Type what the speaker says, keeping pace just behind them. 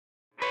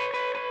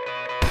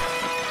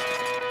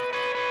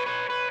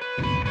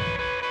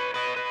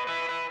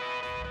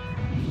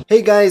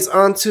Hey guys,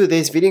 on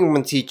today's video I'm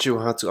going to teach you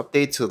how to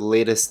update to the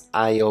latest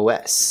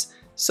iOS.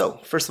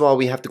 So first of all,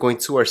 we have to go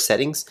into our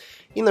settings.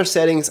 In our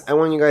settings, I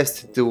want you guys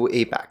to do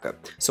a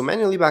backup. So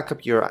manually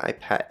backup your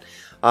iPad.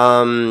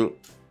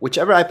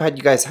 Whichever iPad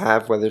you guys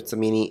have, whether it's a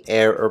mini,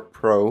 Air, or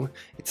Pro,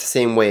 it's the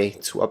same way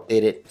to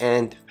update it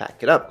and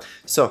back it up.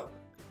 So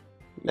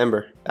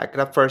remember, back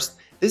it up first.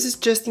 This is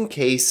just in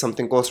case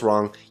something goes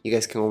wrong. You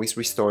guys can always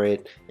restore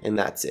it, and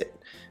that's it.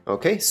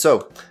 Okay,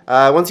 so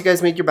once you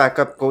guys made your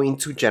backup, go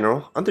into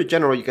General. Under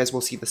General, you guys will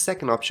see the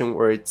second option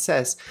where it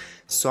says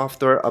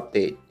Software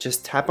Update.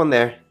 Just tap on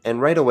there,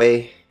 and right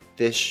away,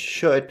 this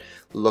should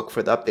look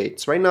for the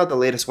updates. Right now, the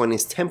latest one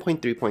is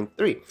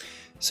 10.3.3.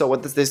 So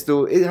what does this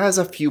do? It has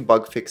a few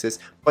bug fixes,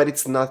 but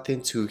it's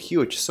nothing too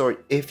huge. So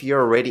if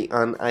you're already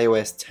on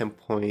iOS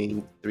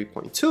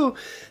 10.3.2,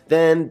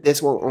 then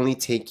this will only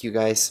take you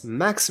guys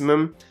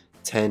maximum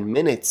 10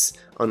 minutes,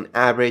 on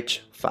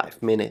average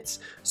 5 minutes.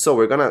 So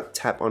we're gonna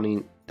tap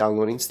on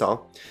download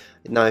install.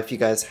 Now if you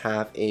guys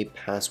have a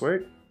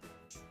password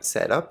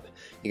set up,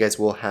 you guys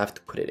will have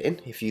to put it in.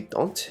 If you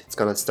don't, it's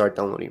gonna start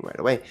downloading right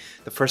away.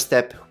 The first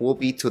step will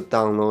be to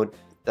download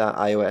the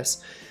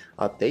iOS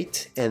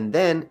update, and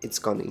then it's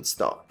gonna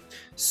install.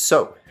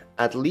 So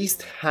at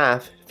least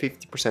have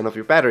 50% of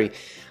your battery.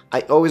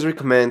 I always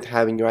recommend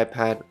having your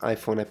iPad,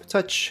 iPhone, iPod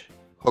Touch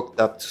hooked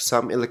up to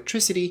some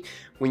electricity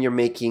when you're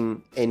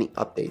making any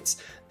updates.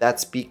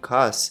 That's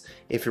because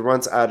if it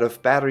runs out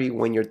of battery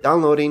when you're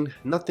downloading,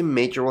 nothing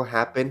major will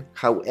happen.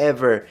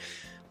 However,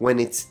 when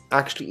it's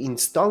actually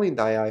installing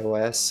the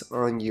iOS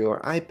on your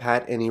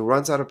iPad and it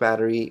runs out of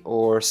battery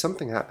or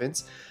something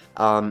happens,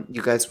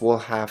 you guys will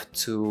have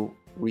to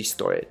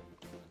restore it.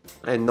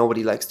 And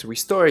nobody likes to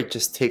restore it,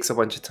 just takes a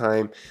bunch of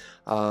time.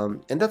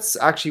 And that's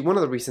actually one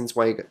of the reasons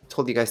why I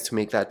told you guys to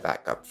make that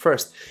backup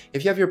first.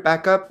 If you have your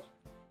backup,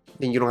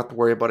 then you don't have to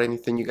worry about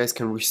anything. You guys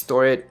can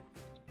restore it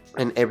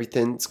and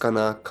everything's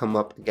gonna come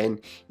up again.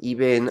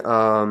 Even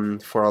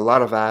for a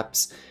lot of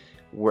apps,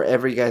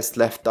 wherever you guys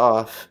left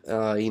off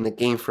in a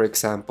game, for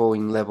example,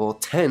 in level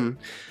 10,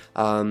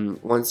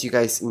 once you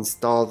guys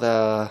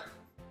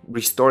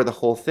restore the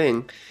whole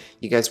thing,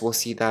 you guys will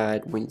see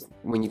that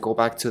when you go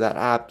back to that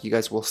app, you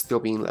guys will still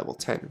be in level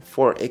 10.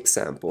 For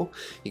example,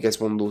 you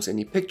guys won't lose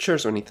any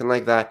pictures or anything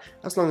like that,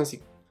 as long as you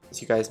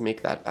guys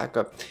make that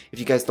backup. If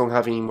you guys don't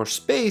have any more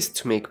space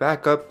to make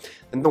backup,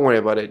 then don't worry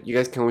about it. You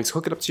guys can always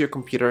hook it up to your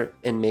computer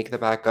and make the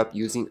backup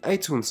using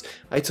iTunes.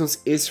 iTunes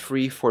is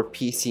free for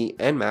PC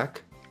and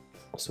Mac,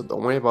 so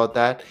don't worry about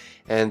that.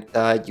 And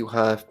you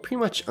have pretty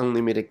much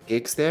unlimited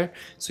gigs there,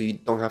 so you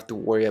don't have to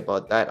worry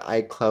about that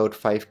iCloud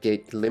 5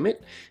 gig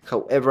limit.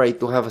 However, I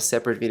do have a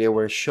separate video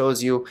where it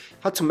shows you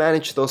how to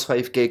manage those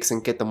 5 gigs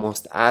and get the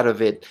most out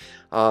of it.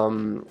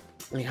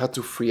 And how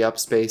to free up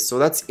space. So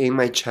that's in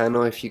my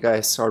channel if you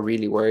guys are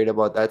really worried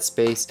about that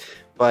space.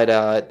 But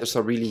there's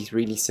a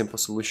really simple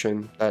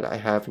solution that I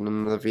have in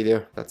another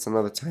video. That's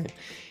another time.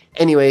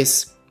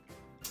 Anyways,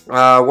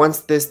 once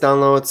this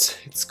downloads,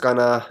 it's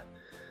gonna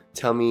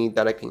tell me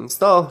that I can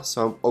install,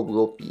 so I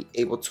will be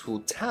able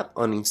to tap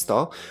on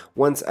install.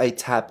 Once I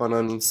tap on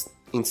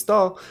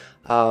install,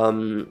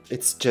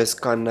 it's just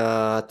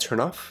gonna turn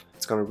off.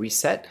 It's gonna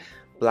reset.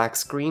 Black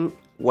screen,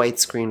 white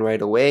screen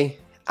right away,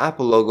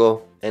 Apple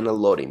logo, and a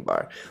loading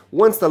bar.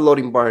 Once the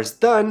loading bar is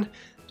done,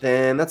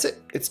 then that's it.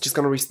 It's just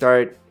gonna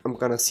restart. I'm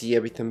gonna see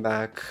everything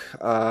back.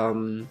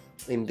 In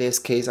this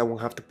case, I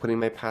won't have to put in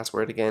my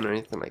password again or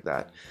anything like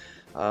that.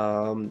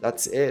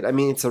 That's it. I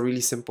mean, it's a really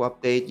simple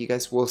update. You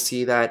guys will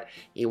see that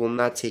it will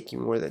not take you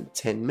more than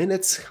 10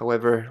 minutes.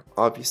 However,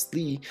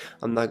 obviously,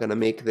 I'm not gonna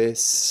make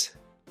this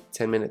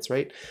 10 minutes,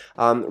 right?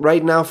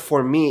 Right now,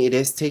 for me, it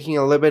is taking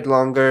a little bit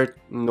longer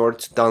in order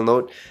to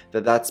download.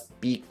 That's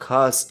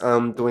because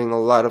I'm doing a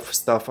lot of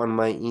stuff on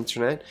my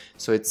internet,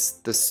 so it's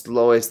the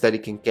slowest that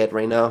it can get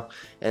right now,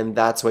 and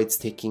that's why it's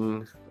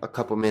taking a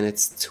couple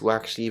minutes to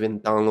actually even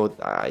download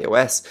the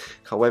iOS.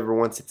 However,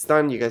 once it's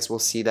done, you guys will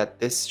see that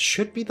this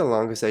should be the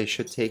longest that it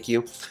should take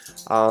you.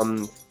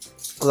 A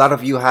lot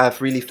of you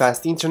have really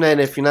fast internet,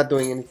 and if you're not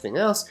doing anything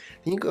else,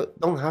 then you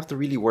don't have to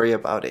really worry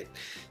about it.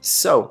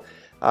 So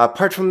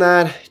apart from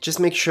that, just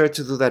make sure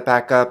to do that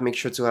backup. Make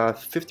sure to have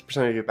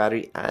 50% of your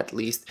battery at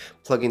least,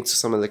 plug into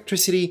some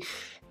electricity,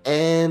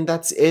 and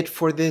that's it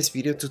for this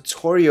video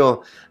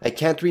tutorial. I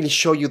can't really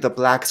show you the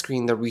black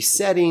screen, the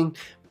resetting,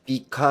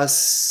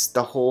 because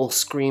the whole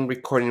screen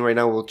recording right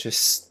now will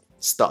just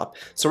stop.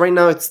 So right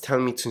now it's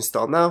telling me to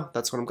install now.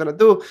 That's what I'm gonna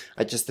do.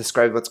 I just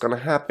described what's gonna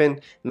happen,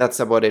 and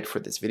that's about it for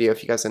this video.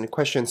 If you guys have any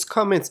questions,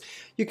 comments,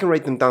 you can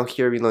write them down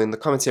here below in the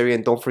comments area,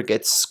 and don't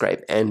forget to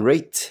subscribe and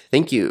rate.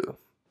 Thank you.